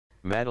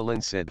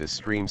Madeline said the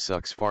stream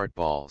sucks fart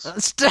balls.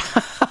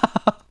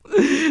 Stop!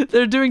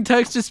 They're doing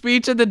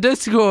text-to-speech in the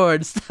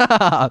Discord.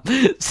 Stop!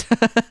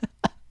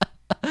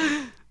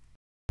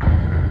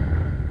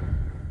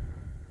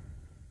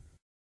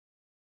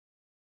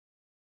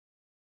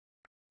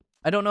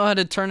 I don't know how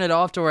to turn it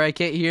off to where I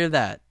can't hear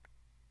that.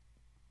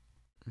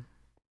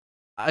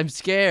 I'm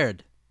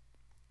scared.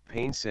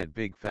 Payne said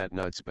big fat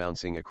nuts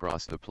bouncing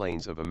across the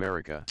plains of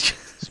America,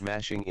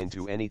 smashing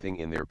into anything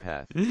in their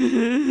path.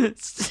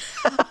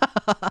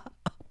 Stop.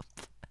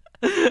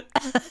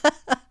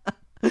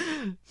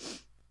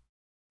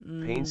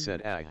 Payne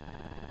said ag.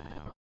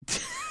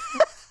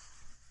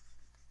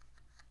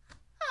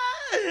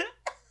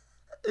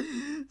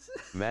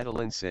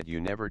 Madeline said you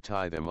never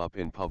tie them up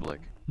in public.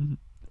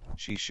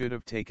 She should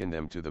have taken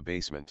them to the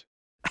basement.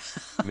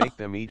 Make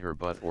them eat her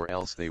butt or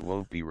else they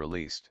won't be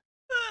released.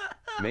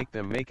 Make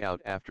them make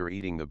out after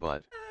eating the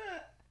butt.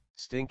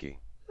 Stinky.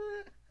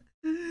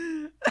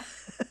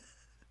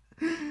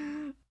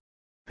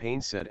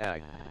 Payne said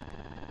ag.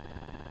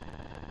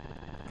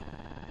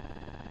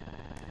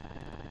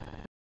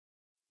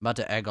 About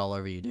to egg all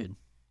over you, dude.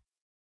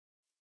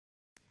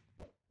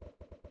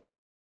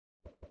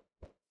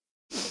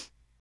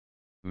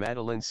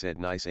 Madeline said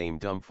nice aim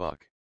dumb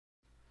fuck.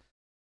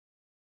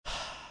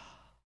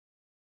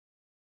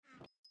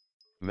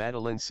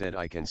 Madeline said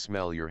I can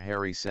smell your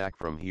hairy sack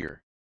from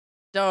here.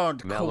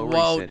 Don't Mallory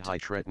quote. said hi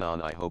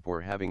Tretnon, I hope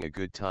we're having a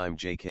good time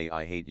JK,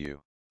 I hate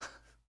you.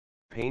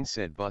 Payne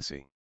said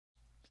bussy.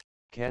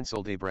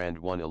 Cancelled a brand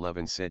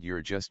 111 said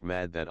you're just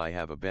mad that I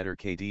have a better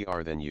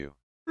KDR than you.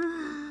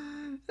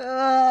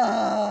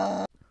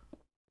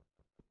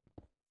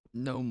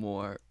 No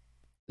more.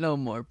 No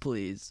more,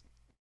 please.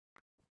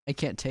 I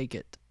can't take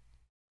it.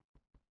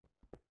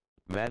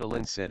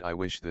 Madeline said I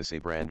wish this a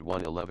brand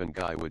 111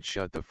 guy would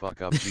shut the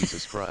fuck up,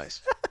 Jesus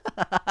Christ.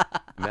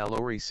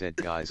 Mallory said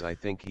guys I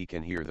think he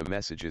can hear the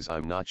messages,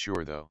 I'm not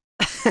sure though.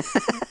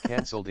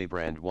 Cancelled a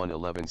brand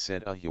 111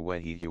 said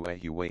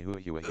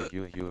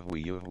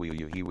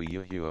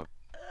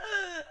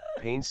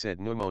Payne said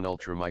pneumon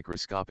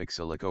ultramicroscopic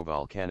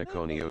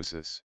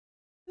silicovolcaniconiosis.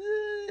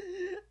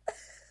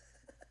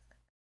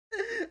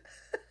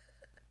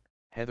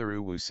 Heather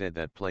Uwu said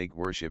that plague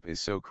worship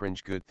is so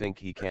cringe, good think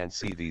he can't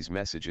see these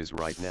messages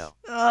right now.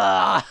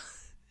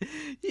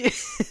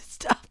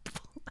 Stop.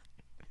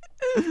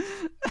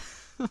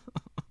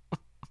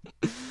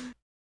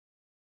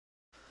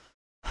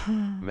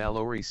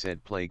 Mallory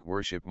said plague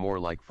worship more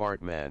like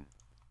fart man.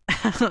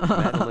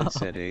 Madeline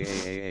said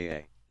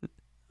a.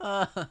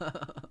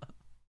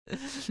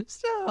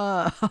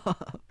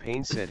 Stop.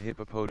 Payne said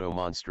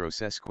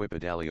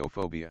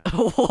hippopotomonstrosesquipedaliophobia.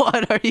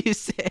 What are you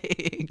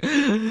saying?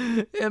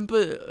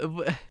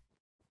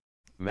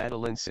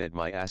 Madeline said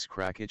my ass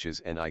crack itches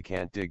and I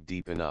can't dig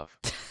deep enough.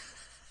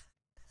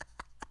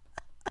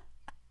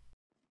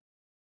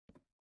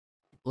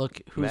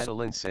 Look, who's...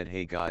 Madeline said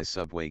hey guys,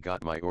 Subway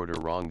got my order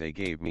wrong, they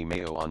gave me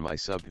mayo on my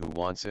sub, who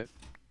wants it?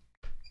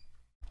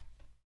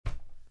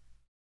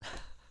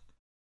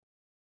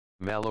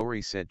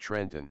 Mallory said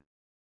Trenton.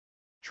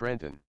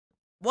 Trenton.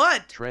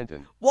 What?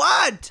 Trenton.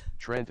 What?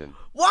 Trenton.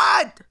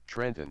 What?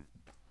 Trenton.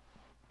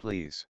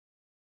 Please.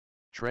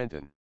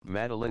 Trenton.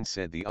 Madeline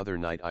said the other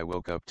night I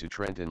woke up to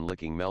Trenton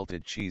licking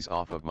melted cheese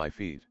off of my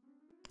feet.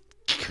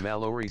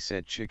 Mallory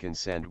said chicken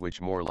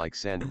sandwich, more like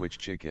sandwich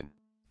chicken.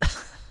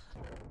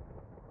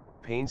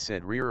 Payne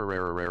said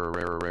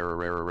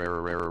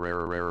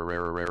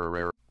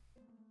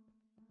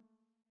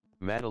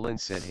Madeline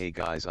said hey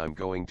guys, I'm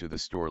going to the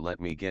store, let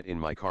me get in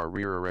my car.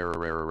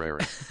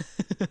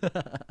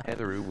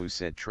 Heather Uwu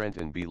said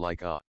Trenton be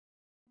like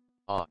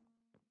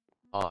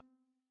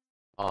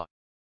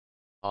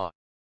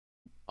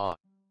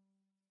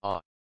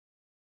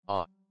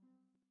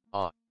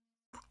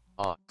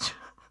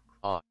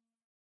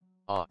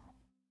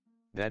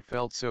That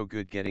felt so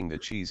good getting the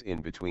cheese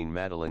in between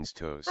Madeline's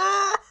toes.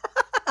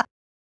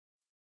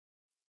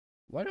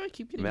 Why do I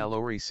keep getting...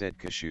 Mallory said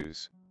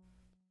cashews.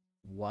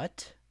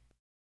 What?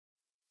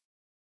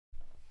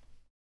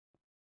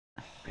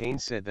 Payne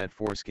said that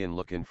foreskin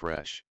looking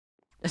fresh.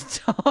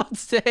 Don't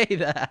say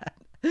that.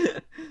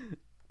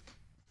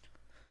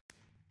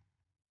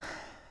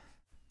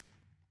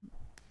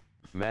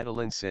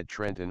 Madeline said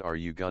Trenton, are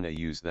you gonna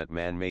use that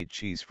man-made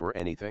cheese for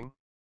anything?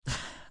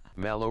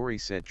 Mallory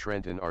said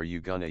Trenton, are you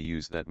gonna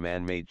use that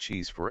man-made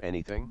cheese for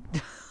anything?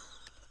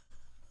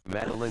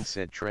 Madeline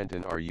said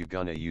Trenton, are you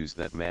gonna use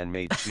that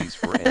man-made cheese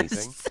for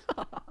anything?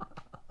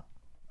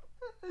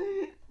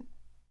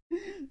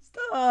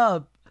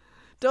 Stop.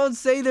 Don't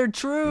say they're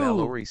true.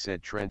 Mallory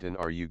said Trenton,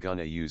 are you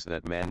gonna use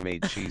that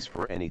man-made cheese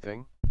for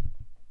anything?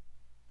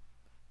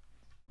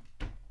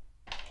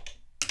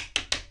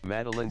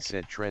 Madeline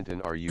said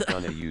Trenton, are you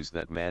gonna use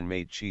that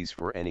man-made cheese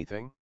for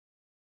anything?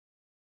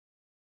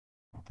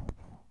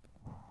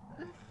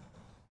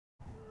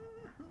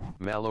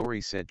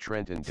 Mallory said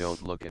Trenton,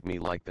 don't look at me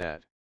like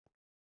that.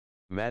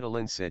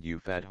 Madeline said you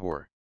fat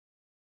whore.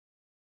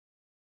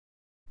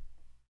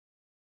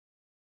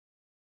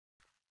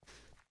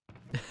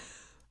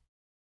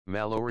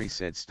 Mallory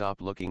said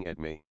stop looking at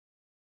me.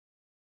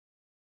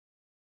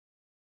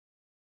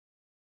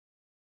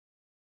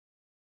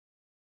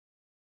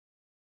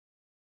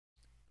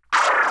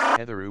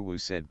 Heather Uwu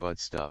said butt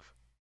stuff.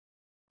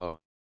 Oh.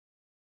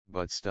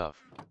 Butt stuff.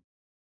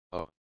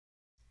 Oh.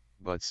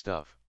 Butt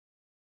stuff.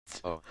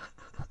 Oh.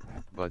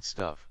 Butt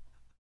stuff.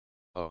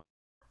 Oh.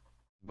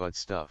 Butt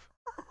stuff.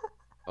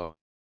 Oh.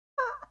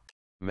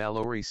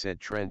 Mallory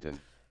said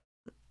Trenton.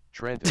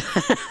 Trenton.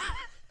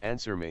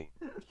 Answer me.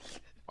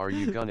 Are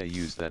you gonna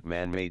use that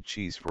man-made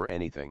cheese for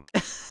anything?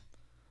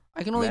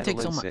 I can only take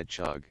so Madeline much. said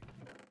chug.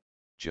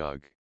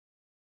 Jug.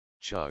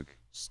 Chug.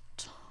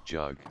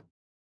 Jug.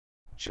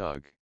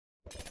 Chug.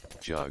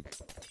 Jug.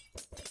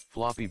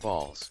 Floppy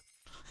balls.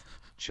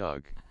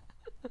 Chug.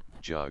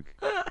 Jug.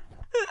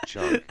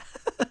 Chug.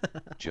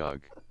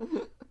 Jug.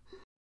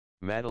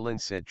 Madeline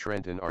said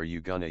Trenton, are you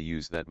gonna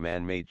use that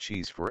man-made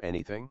cheese for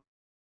anything?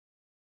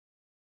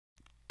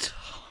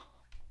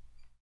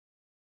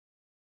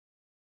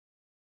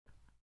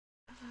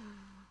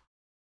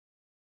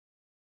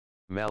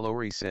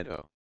 Mallory said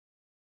oh.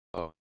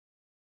 Oh.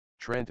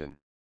 Trenton.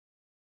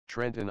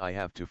 Trenton, I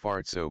have to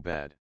fart so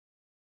bad.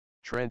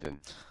 Trenton.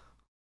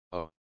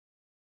 Oh.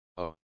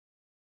 Oh.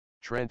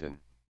 Trenton.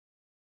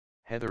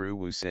 Heather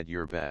Uwu said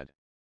you're bad.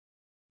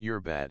 You're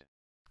bad.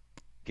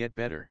 Get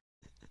better.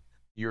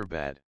 You're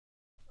bad.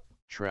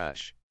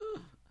 Trash.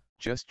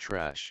 Just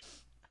trash.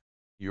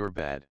 You're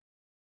bad.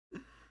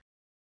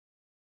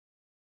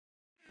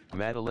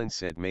 Madeline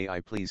said, may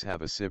I please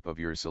have a sip of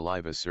your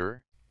saliva,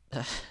 sir?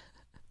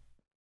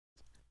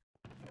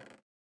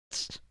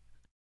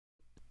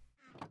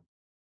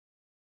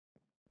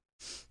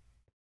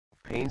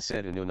 Payne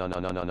said anu na na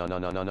na na na na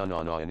na na na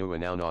na na anu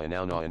now na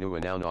now na anu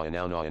now na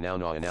now na now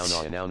na now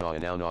na now na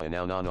now na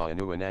now na na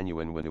anu anu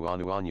winu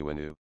anu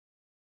anu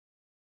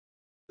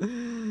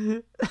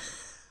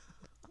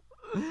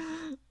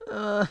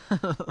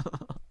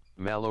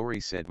Mallory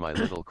said, my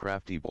little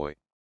crafty boy.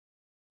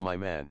 My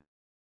man.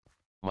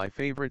 My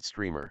favorite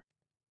streamer.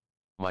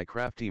 My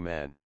crafty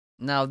man.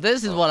 Now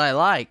this is what I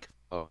like.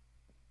 Oh.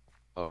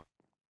 Oh.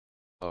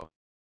 Oh.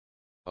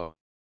 Oh.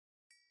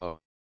 Oh.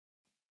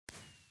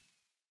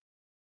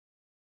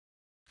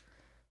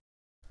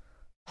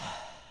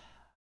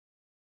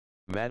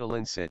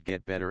 Madeline said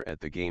get better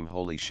at the game,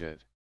 holy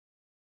shit.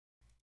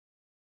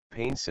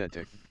 Payne said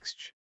tick.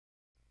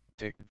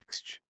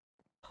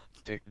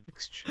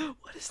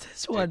 What is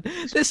this one?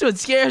 This one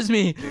scares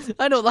me.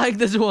 I don't like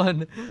this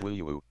one. Will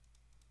you?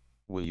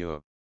 Will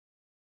you?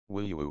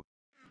 Will you?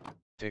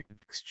 Tick.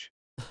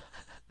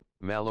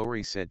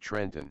 Mallory said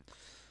Trenton.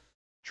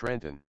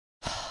 Trenton.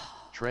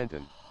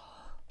 Trenton.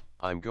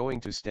 I'm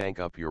going to stank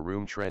up your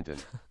room, Trenton.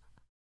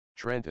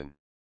 Trenton.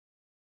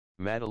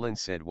 Madeline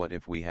said, what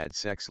if we had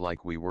sex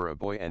like we were a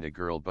boy and a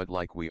girl but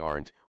like we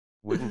aren't?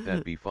 Wouldn't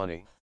that be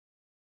funny?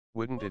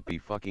 Wouldn't it be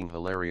fucking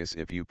hilarious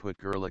if you put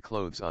girly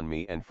clothes on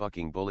me and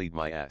fucking bullied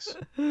my ass?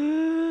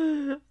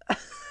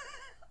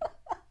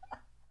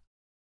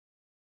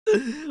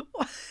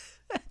 What?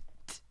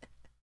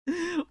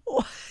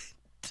 What?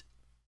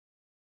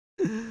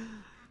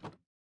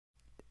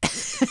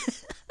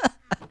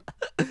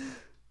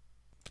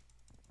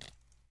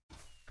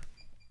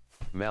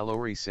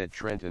 Mallory said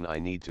Trenton, I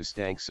need to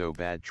stank so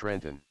bad,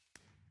 Trenton.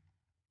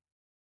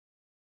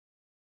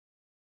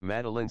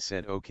 Madeline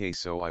said okay,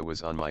 so I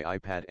was on my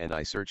iPad and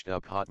I searched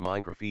up hot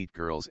Minecraft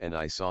girls and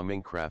I saw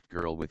Minecraft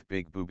girl with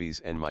big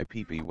boobies and my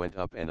pee-pee went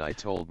up and I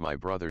told my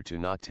brother to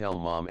not tell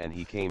mom and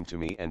he came to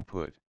me and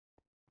put.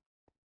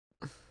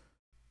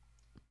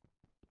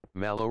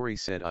 Mallory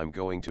said, I'm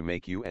going to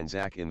make you and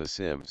Zach in The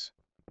Sims.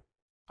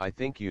 I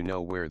think you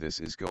know where this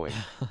is going.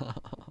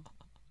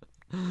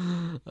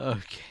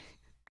 Okay.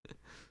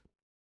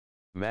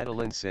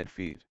 Madeline said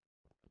feed.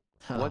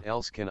 What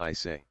else can I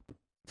say?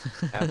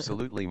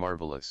 Absolutely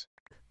marvelous.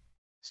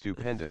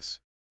 Stupendous.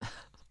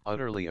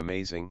 Utterly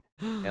amazing,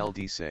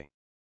 LD say.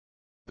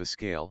 The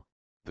scale,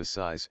 the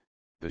size,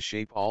 the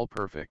shape all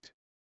perfect.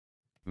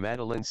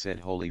 Madeline said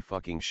holy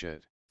fucking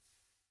shit.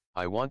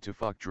 I want to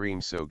fuck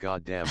Dream so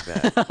goddamn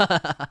bad.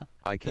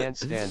 I can't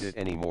stand it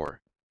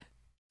anymore.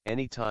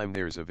 Anytime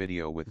there's a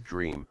video with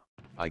Dream,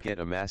 I get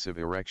a massive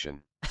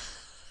erection.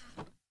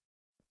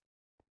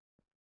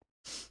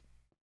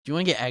 Do you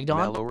want to get egged on?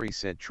 Mallory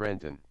said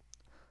Trenton.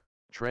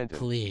 Trenton.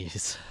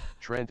 Please.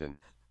 Trenton.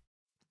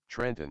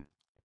 Trenton.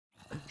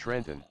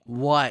 Trenton.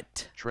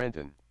 What?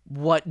 Trenton.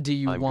 What do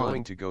you I'm want?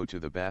 going to go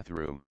to the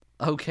bathroom.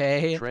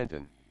 Okay.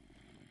 Trenton.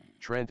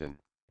 Trenton.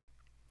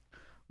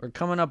 We're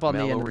coming up on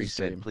the end of Mallory the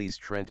stream. said, please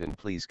Trenton,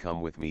 please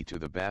come with me to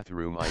the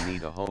bathroom. I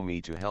need a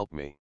homie to help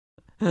me.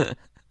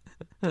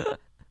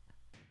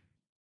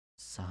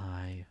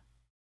 Sigh.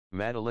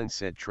 Madeline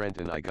said,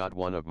 Trenton, I got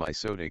one of my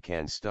soda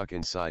cans stuck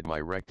inside my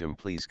rectum.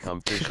 Please come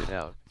fish it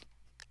out.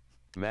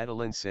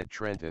 Madeline said,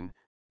 Trenton,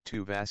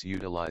 tu vas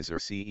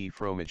utiliser ce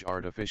fromage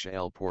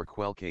artificial pour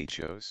quelque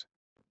chose.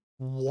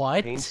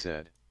 What? Payne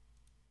said.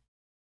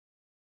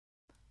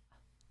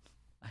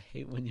 I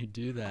hate when you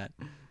do that.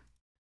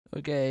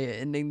 Okay,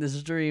 ending the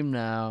stream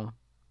now.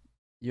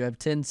 You have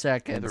 10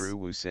 seconds. Heather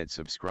Uwu said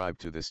subscribe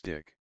to the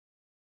stick.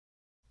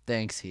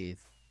 Thanks,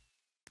 Heath.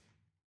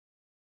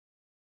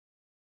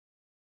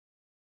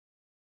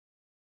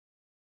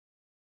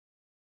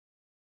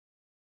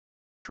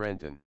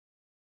 Trenton.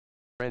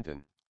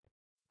 Trenton.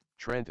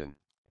 Trenton.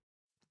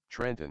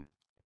 Trenton.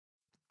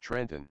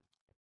 Trenton.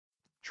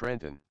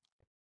 Trenton.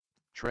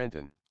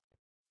 Trenton.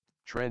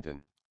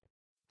 Trenton.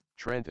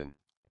 Trenton.